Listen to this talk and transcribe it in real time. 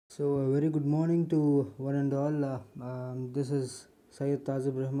So, a very good morning to one and all. This is Syed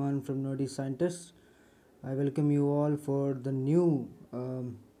Tazib Rahman from Nerdy Scientists. I welcome you all for the new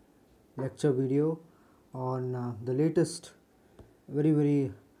lecture video on the latest,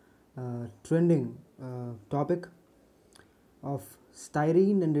 very trending topic of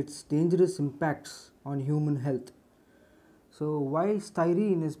styrene and its dangerous impacts on human health. So, why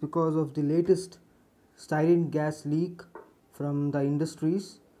styrene is because of the latest styrene gas leak from the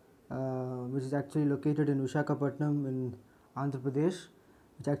industries, which is actually located in Visakhapatnam in Andhra Pradesh,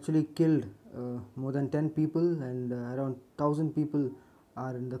 which actually killed more than 10 people, and around 1000 people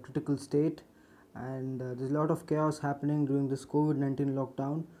are in the critical state, and there's a lot of chaos happening during this COVID-19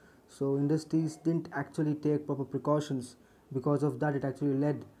 lockdown. So industries didn't actually take proper precautions. Because of that, it actually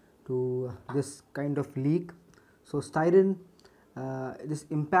led to this kind of leak. So styrene, this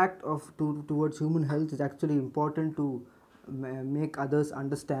impact of towards human health is actually important to make others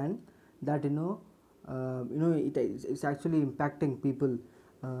understand that it's actually impacting people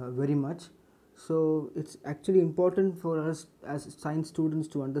very much. So it's actually important for us as science students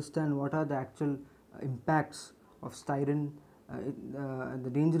to understand what are the actual impacts of styrene, the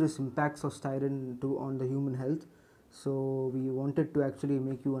dangerous impacts of styrene on the human health. So we wanted to actually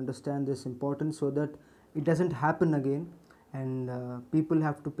make you understand this importance so that it doesn't happen again, and people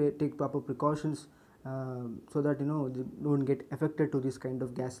have to take proper precautions so that they don't get affected to this kind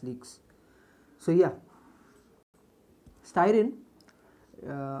of gas leaks. So yeah, styrene.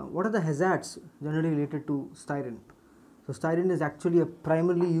 What are the hazards generally related to styrene? So styrene is actually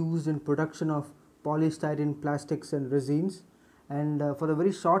primarily used in production of polystyrene plastics and resins, and for the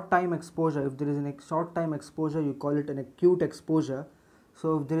very short time exposure, if there is a short time exposure, you call it an acute exposure.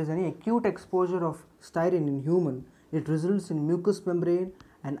 So if there is any acute exposure of styrene in human, it results in mucous membrane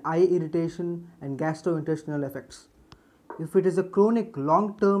and eye irritation and gastrointestinal effects. If it is a chronic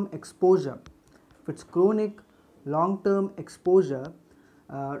long-term exposure, if it's chronic long-term exposure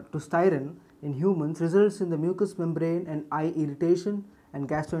to styrene in humans, results in the mucous membrane and eye irritation and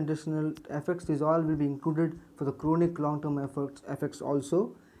gastrointestinal effects. These all will be included for the chronic long-term effects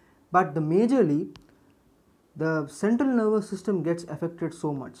also. But majorly, the central nervous system gets affected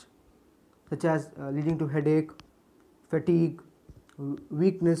so much, such as leading to headache, fatigue,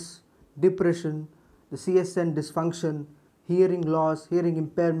 weakness, depression, the CSN dysfunction, hearing loss, hearing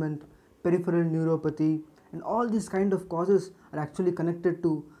impairment, peripheral neuropathy, and all these kind of causes are actually connected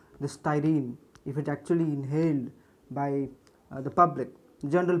to the styrene if it actually inhaled by the public,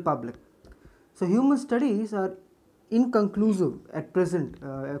 general public. So human studies are inconclusive at present,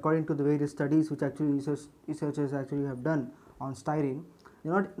 according to the various studies which actually researchers actually have done on styrene.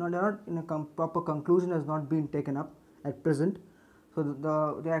 They're not in a proper conclusion has not been taken up at present. So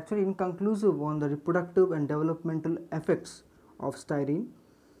they're actually inconclusive on the reproductive and developmental effects of styrene.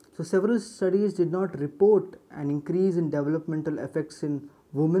 So several studies did not report an increase in developmental effects in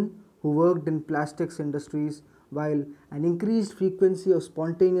women who worked in plastics industries, while an increased frequency of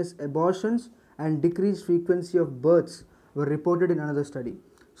spontaneous abortions and decreased frequency of births were reported in another study.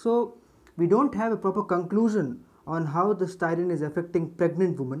 So we don't have a proper conclusion on how the styrene is affecting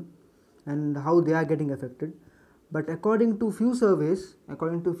pregnant women and how they are getting affected. But according to few surveys, it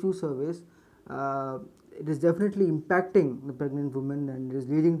is definitely impacting the pregnant women, and it is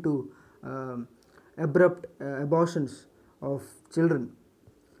leading to abrupt abortions of children,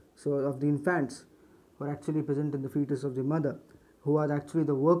 so of the infants who are actually present in the fetus of the mother, who are actually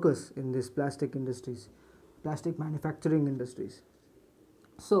the workers in these plastic industries, plastic manufacturing industries.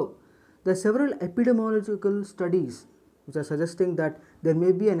 So there are several epidemiological studies which are suggesting that there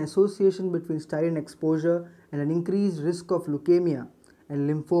may be an association between styrene exposure and an increased risk of leukemia and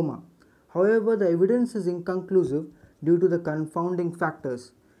lymphoma. However, the evidence is inconclusive due to the confounding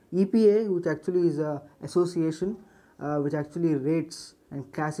factors. EPA, which actually is an association which actually rates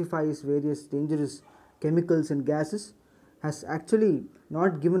and classifies various dangerous chemicals and gases, has actually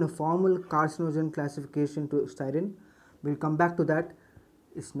not given a formal carcinogen classification to styrene. We'll come back to that.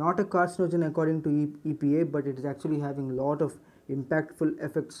 It's not a carcinogen according to EPA, but it is actually having a lot of impactful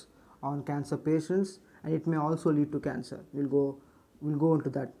effects on cancer patients, and it may also lead to cancer. We'll go into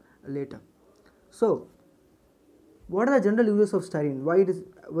that later. So what are the general uses of styrene? Why it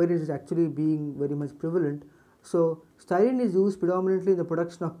is actually being very much prevalent? So styrene is used predominantly in the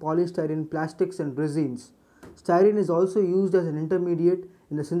production of polystyrene plastics and resins. Styrene is also used as an intermediate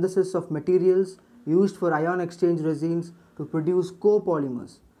in the synthesis of materials used for ion exchange resins to produce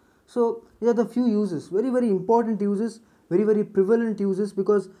copolymers. So these are the few uses, very important uses, very prevalent uses,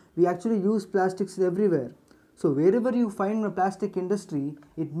 because we actually use plastics everywhere. So wherever you find a plastic industry,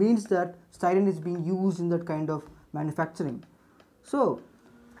 it means that styrene is being used in that kind of manufacturing. So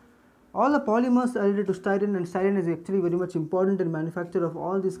All the polymers are related to styrene, and styrene is actually very much important in manufacture of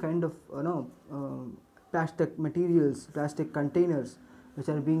all these kind of plastic materials, plastic containers, which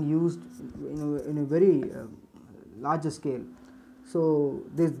are being used in a very larger scale. So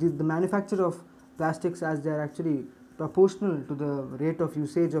the manufacture of plastics, as they are actually proportional to the rate of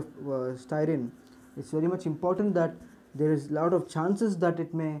usage of styrene, it's very much important that there is a lot of chances that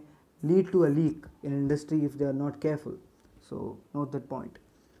it may lead to a leak in industry if they are not careful. So note that point.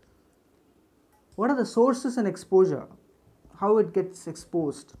 What are the sources and exposure? How it gets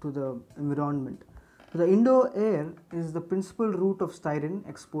exposed to the environment? So the indoor air is the principal route of styrene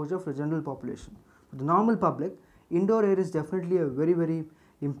exposure for the general population. For the normal public, indoor air is definitely a very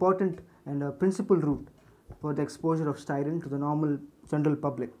important and a principal route for the exposure of styrene to the normal general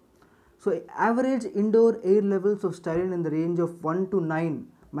public. So average indoor air levels of styrene in the range of 1 to 9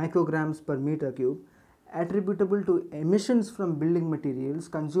 micrograms per meter cube, attributable to emissions from building materials,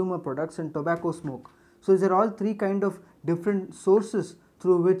 consumer products and tobacco smoke. So these are all three kind of different sources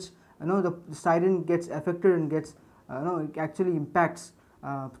through which the styrene gets affected and gets it actually impacts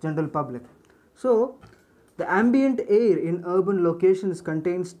general public. So the ambient air in urban locations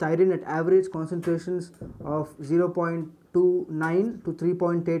contains styrene at average concentrations of 0.29 to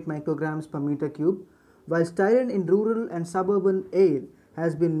 3.8 micrograms per meter cube, while styrene in rural and suburban air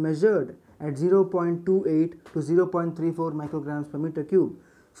has been measured at 0.28 to 0.34 micrograms per meter cube.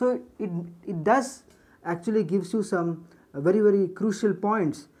 So it does actually gives you some very crucial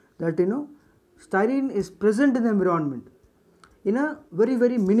points that styrene is present in the environment in a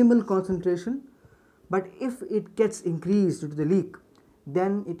very minimal concentration, but if it gets increased due to the leak,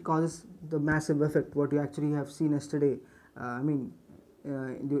 then it causes the massive effect what you actually have seen yesterday, in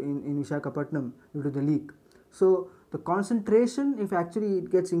Visakhapatnam due to the leak. So the concentration, if actually it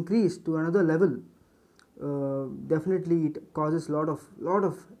gets increased to another level, definitely it causes lot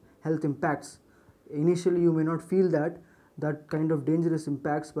of health impacts. Initially you may not feel that kind of dangerous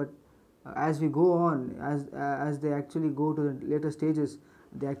impacts, but as we go on, as they actually go to the later stages,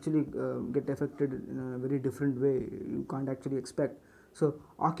 they actually get affected in a very different way you can't actually expect. So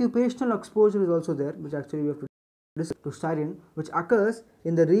occupational exposure is also there, which actually we have to styrene, which occurs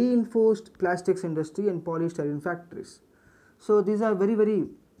in the reinforced plastics industry and polystyrene factories. So these are very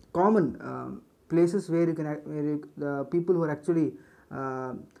common places where you can the people who are actually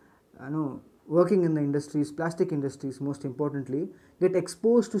working in the industries, plastic industries most importantly, get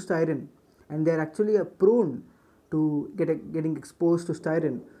exposed to styrene, and they are actually prone to getting exposed to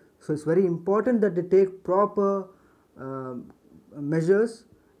styrene. So it's very important that they take proper measures,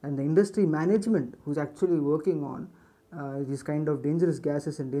 and the industry management who's actually working on these kind of dangerous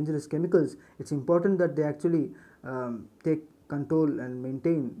gases and dangerous chemicals, it's important that they actually take control and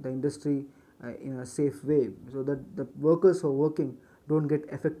maintain the industry in a safe way, so that the workers who are working don't get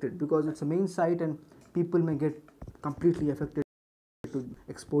affected, because it's a main site and people may get completely affected to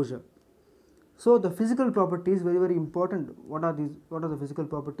exposure. So the physical properties, very important. What are the physical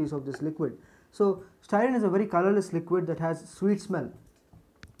properties of this liquid? So styrene is a very colorless liquid that has sweet smell,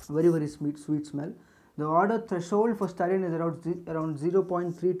 very sweet smell. The order threshold for styrene is around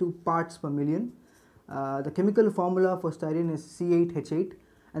 0.32 parts per million. The chemical formula for styrene is C8H8,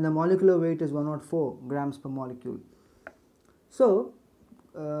 and the molecular weight is 104 grams per molecule. So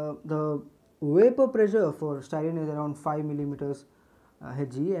the vapor pressure for styrene is around 5 millimeters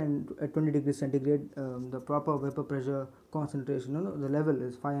Hg, and at 20 degrees centigrade the proper vapor pressure concentration, the level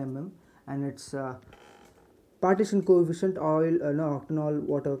is 5 mm, and its partition coefficient, octanol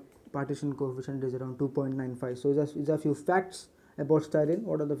water partition coefficient is around 2.95. So these are few facts about styrene.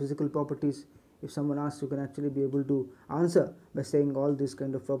 What are the physical properties? If someone asks, you can actually be able to answer by saying all these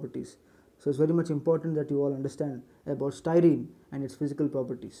kind of properties. So it's very much important that you all understand about styrene and its physical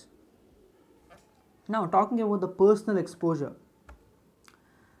properties. Now talking about the personal exposure.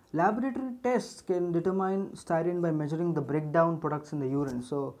 Laboratory tests can determine styrene by measuring the breakdown products in the urine.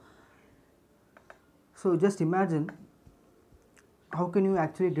 So just imagine, how can you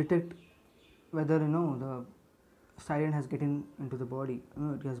actually detect whether the styrene has gotten into the body,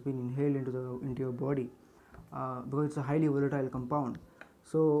 it has been inhaled into your body, because it's a highly volatile compound.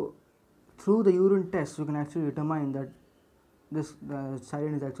 So through the urine test you can actually determine that this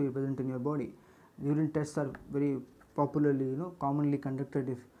styrene is actually present in your body. Urine tests are very popularly commonly conducted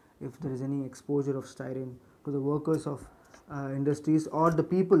if there is any exposure of styrene to the workers of industries or the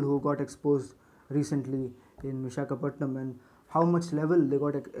people who got exposed recently in Visakhapatnam, and how much level they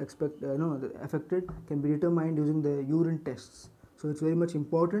got affected can be determined using the urine tests. So it's very much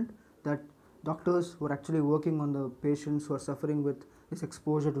important that doctors who are actually working on the patients who are suffering with this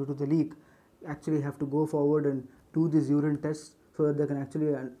exposure due to the leak actually have to go forward and do these urine tests so that they can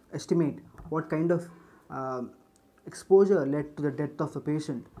actually estimate what kind of exposure led to the death of the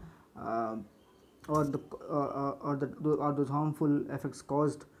patient, or those harmful effects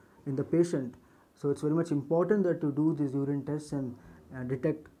caused in the patient. So it's very much important that to do these urine tests and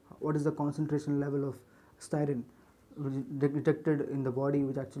detect what is the concentration level of styrene detected in the body,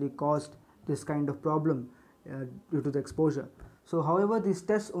 which actually caused this kind of problem due to the exposure. So however, these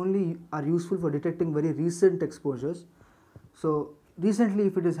tests only are useful for detecting very recent exposures. So recently,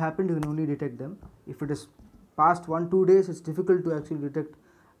 if it has happened, you can only detect them. If it is past 1-2 days, it's difficult to actually detect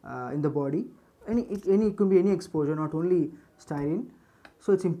in the body. It could be any exposure, not only styrene.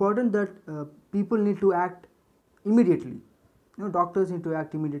 So it's important that people need to act immediately. Doctors need to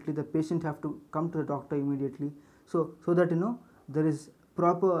act immediately. The patient have to come to the doctor immediately. So that there is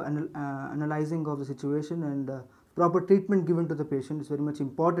proper analyzing of the situation, and proper treatment given to the patient is very much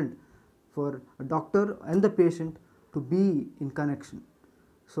important for a doctor and the patient to be in connection.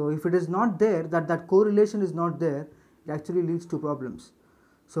 So if it is not there, that correlation is not there, it actually leads to problems.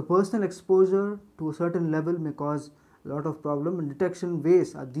 So personal exposure to a certain level may cause a lot of problem, and detection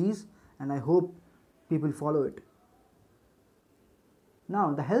ways are these, and I hope people follow it.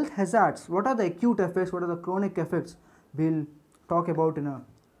 Now the health hazards, what are the acute effects, what are the chronic effects, we'll talk about in a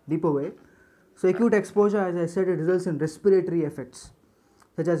deeper way. So acute exposure, as I said, it results in respiratory effects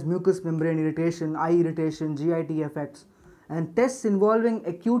such as mucous membrane irritation, eye irritation, GIT effects, and tests involving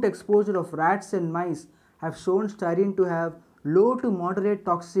acute exposure of rats and mice have shown styrene to have low to moderate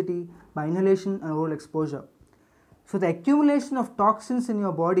toxicity by inhalation and oral exposure. So the accumulation of toxins in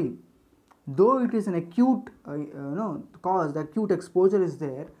your body, though it is an acute cause, the acute exposure is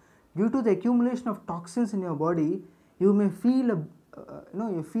there, due to the accumulation of toxins in your body, you may feel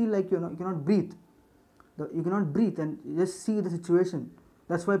you feel like you cannot breathe. You cannot breathe, and you just see the situation.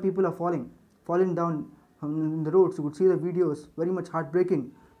 That's why people are falling down in the roads. You could see the videos, very much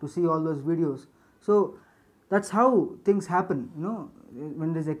heartbreaking to see all those videos. So that's how things happen,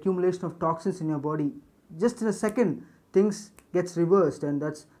 when there's accumulation of toxins in your body. Just in a second, things gets reversed, and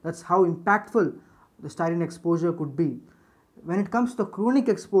that's how impactful the styrene exposure could be. When it comes to chronic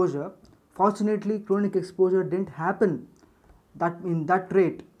exposure, fortunately, chronic exposure didn't happen in that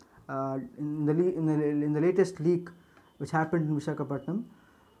rate in the latest leak which happened in Visakhapatnam.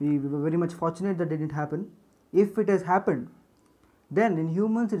 We were very much fortunate that didn't happen. If it has happened, then in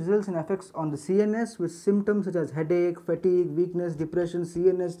humans it results in effects on the CNS with symptoms such as headache, fatigue, weakness, depression,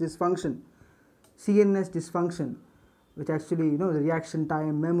 CNS dysfunction, which actually, the reaction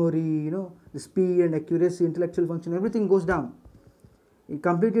time, memory, the speed and accuracy, intellectual function, everything goes down. It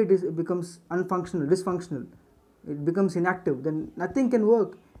completely becomes dysfunctional. It becomes inactive. Then nothing can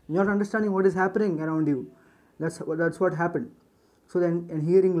work. You're not understanding what is happening around you. That's what happened. So then, and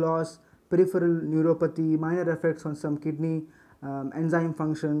hearing loss, peripheral neuropathy, minor effects on some kidney enzyme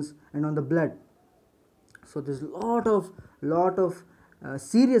functions and on the blood. So there's a lot of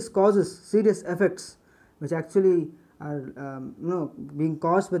serious causes, serious effects, which actually are being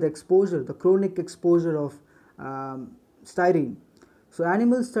caused by the exposure, the chronic exposure of styrene. So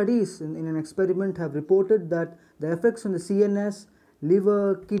animal studies in an experiment have reported that the effects on the CNS,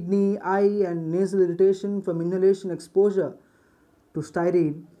 liver, kidney, eye and nasal irritation from inhalation exposure to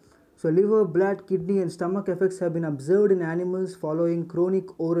styrene. So liver, blood, kidney and stomach effects have been observed in animals following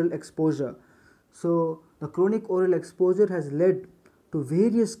chronic oral exposure. So the chronic oral exposure has led to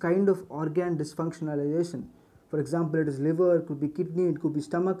various kind of organ dysfunctionalization. For example, it is liver, it could be kidney, it could be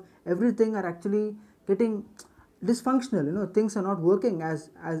stomach. Everything are actually getting dysfunctional. Things are not working as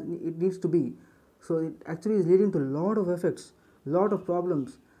it needs to be. So it actually is leading to a lot of effects, lot of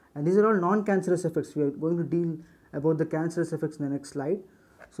problems, and these are all non-cancerous effects. We are going to deal about the cancerous effects in the next slide.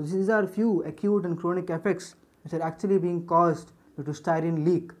 So these are a few acute and chronic effects which are actually being caused due to styrene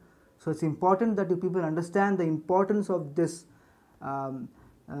leak. So it's important that you people understand the importance of this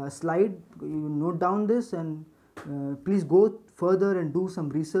slide. You note down this, and please go further and do some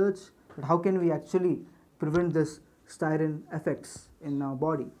research that how can we actually prevent this styrene effects in our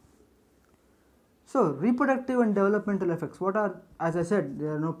body. So reproductive and developmental effects, what are, as I said,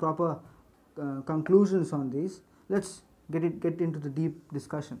 there are no proper conclusions on these. Let's get into the deep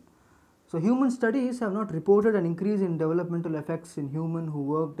discussion. So human studies have not reported an increase in developmental effects in human who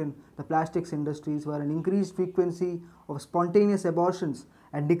worked in the plastics industries, where an increased frequency of spontaneous abortions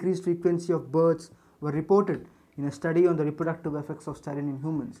and decreased frequency of births were reported in a study on the reproductive effects of styrene in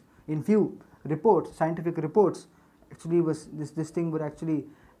humans. In few reports, scientific reports, actually was this thing were actually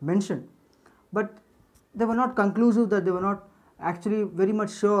mentioned, but they were not conclusive, that they were not actually very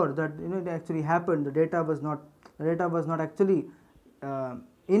much sure that it actually happened. The data was not actually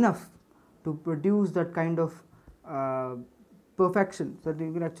enough to produce that kind of perfection, so that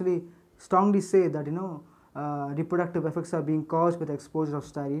you can actually strongly say that reproductive effects are being caused by the exposure of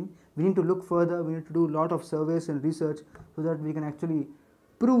styrene. We need to look further, we need to do a lot of surveys and research so that we can actually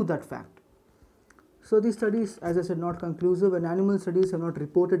prove that fact. So these studies, as I said, not conclusive, and animal studies have not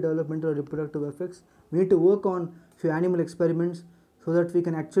reported developmental or reproductive effects. We need to work on few animal experiments so that we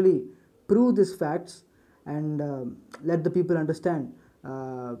can actually prove these facts and let the people understand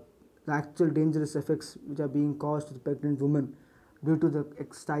the actual dangerous effects which are being caused to the pregnant woman due to the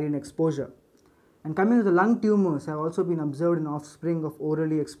styrene exposure. And coming to the lung tumors have also been observed in offspring of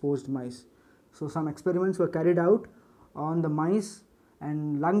orally exposed mice. So some experiments were carried out on the mice,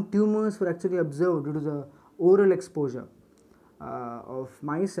 and lung tumors were actually observed due to the oral exposure of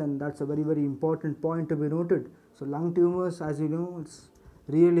mice, and that's a very, very important point to be noted. So lung tumors, as you know, it's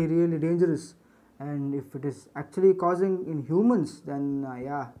really, really dangerous, and if it is actually causing in humans, then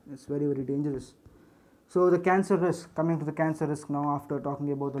yeah, it's very, very dangerous. So the cancer risk, coming to the cancer risk now after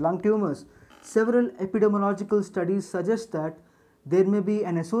talking about the lung tumors, several epidemiological studies suggest that there may be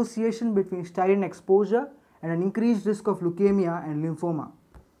an association between styrene exposure and an increased risk of leukemia and lymphoma.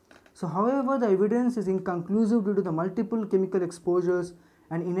 So however, the evidence is inconclusive due to the multiple chemical exposures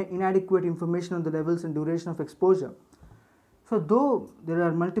and inadequate information on the levels and duration of exposure. So though there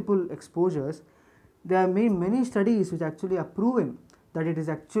are multiple exposures, there are many studies which actually are proving that it is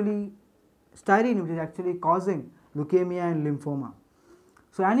actually styrene which is actually causing leukemia and lymphoma.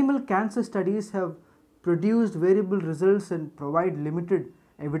 So animal cancer studies have produced variable results and provide limited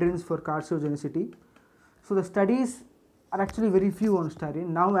evidence for carcinogenicity. So the studies are actually very few on styrene.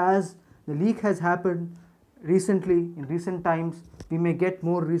 Now as the leak has happened recently, in recent times, we may get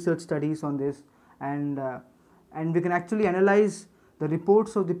more research studies on this, and we can actually analyze the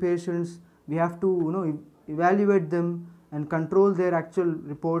reports of the patients. We have to evaluate them and control their actual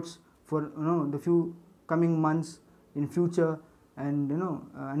reports for the few coming months in future, and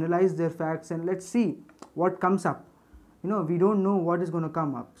analyze their facts, and let's see what comes up. We don't know what is going to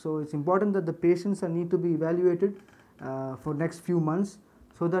come up, so it's important that the patients need to be evaluated for next few months,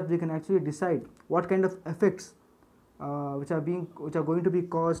 so that we can actually decide what kind of effects which are going to be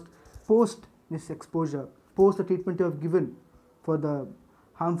caused post this exposure, post the treatment you have given for the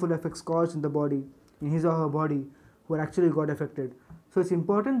harmful effects caused in the body, in his or her body, who actually got affected. So it's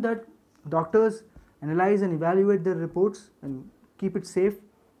important that doctors analyze and evaluate their reports and keep it safe,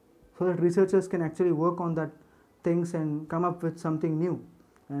 so that researchers can actually work on that things and come up with something new,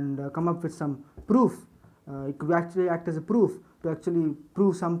 and come up with some proof. It could actually act as a proof to actually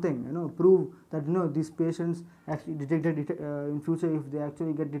prove something, prove that these patients actually detected in future, if they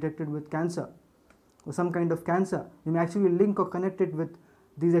actually get detected with cancer or some kind of cancer, they may actually link or connect it with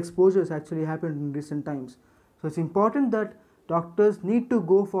these exposures actually happened in recent times. So it's important that doctors need to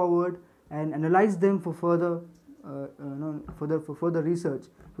go forward and analyze them for further research.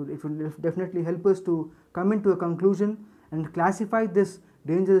 So it will definitely help us to come into a conclusion and classify this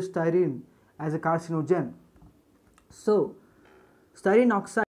dangerous styrene as a carcinogen. So styrene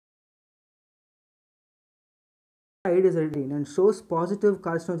oxide is a and shows positive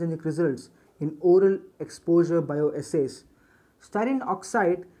carcinogenic results in oral exposure bioassays. Styrene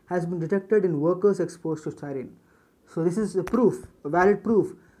oxide has been detected in workers exposed to styrene. So this is a proof, a valid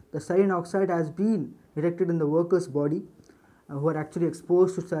proof, that styrene oxide has been detected in the worker's body who are actually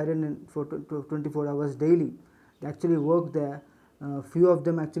exposed to styrene for 24 hours daily. They actually work there. Few of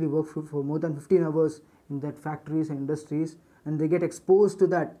them actually work for more than 15 hours in that factories and industries, and they get exposed to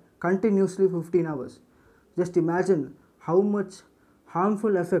that continuously for 15 hours. Just imagine how much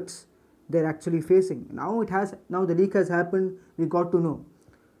harmful effects they're actually facing. Now the leak has happened, we got to know.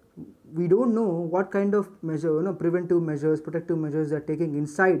 We don't know what kind of measure, preventive measures, protective measures they're taking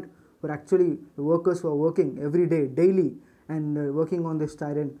inside for actually the workers who are working every day, daily, and working on this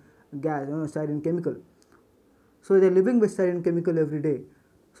styrene gas, styrene chemical. So they're living with styrene chemical every day.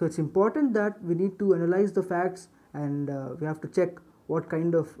 So it's important that we need to analyze the facts, and we have to check what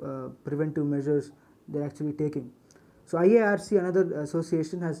kind of preventive measures they're actually taking. So IARC, another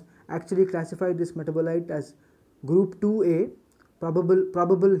association, has actually classified this metabolite as group 2A,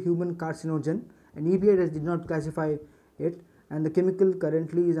 probable human carcinogen, and EPA did not classify it, and the chemical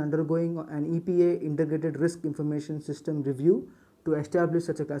currently is undergoing an EPA integrated risk information system review to establish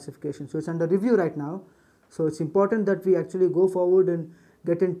such a classification. So it's under review right now. So it's important that we actually go forward and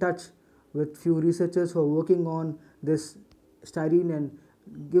get in touch with few researchers who are working on this styrene and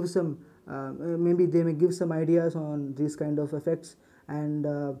give some maybe they may give some ideas on these kind of effects. And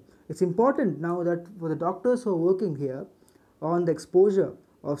it's important now that for the doctors who are working here on the exposure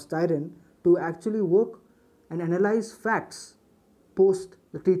of styrene to actually work and analyze facts post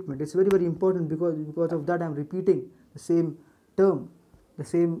the treatment. It's very, very important, because of that I'm repeating the same term, the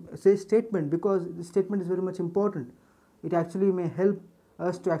same statement, because the statement is very much important. It actually may help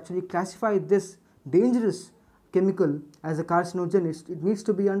us to actually classify this dangerous chemical as a carcinogen. It needs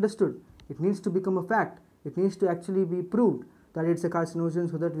to be understood. It needs to become a fact. It needs to actually be proved that it's a carcinogen,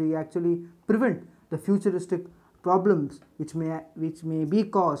 so that we actually prevent the futuristic problems which may be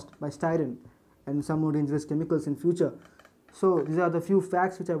caused by styrene and some more dangerous chemicals in future. So these are the few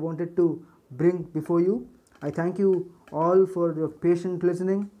facts which I wanted to bring before you. I thank you all for your patient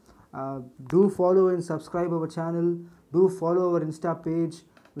listening. Do follow and subscribe our channel. Do follow our Insta page,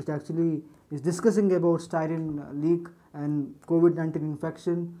 which actually is discussing about styrene leak and COVID-19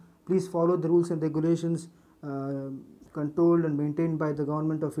 infection. Please follow the rules and regulations controlled and maintained by the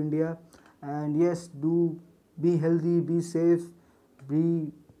government of India. And yes, do be healthy, be safe,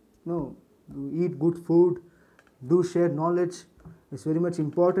 do eat good food, do share knowledge. It's very much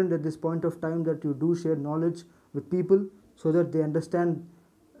important at this point of time that you do share knowledge with people so that they understand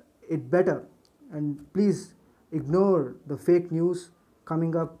it better. And please ignore the fake news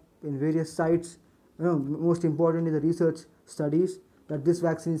coming up in various sites. Most importantly, the research studies that this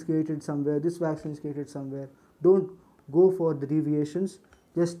vaccine is created somewhere, this vaccine is created somewhere. Don't go for the deviations.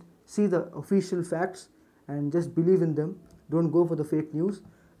 Just see the official facts and just believe in them. Don't go for the fake news.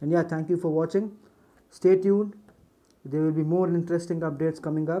 And yeah, thank you for watching. Stay tuned. There will be more interesting updates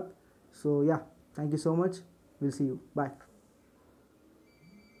coming up. So yeah, thank you so much. We'll see you. Bye.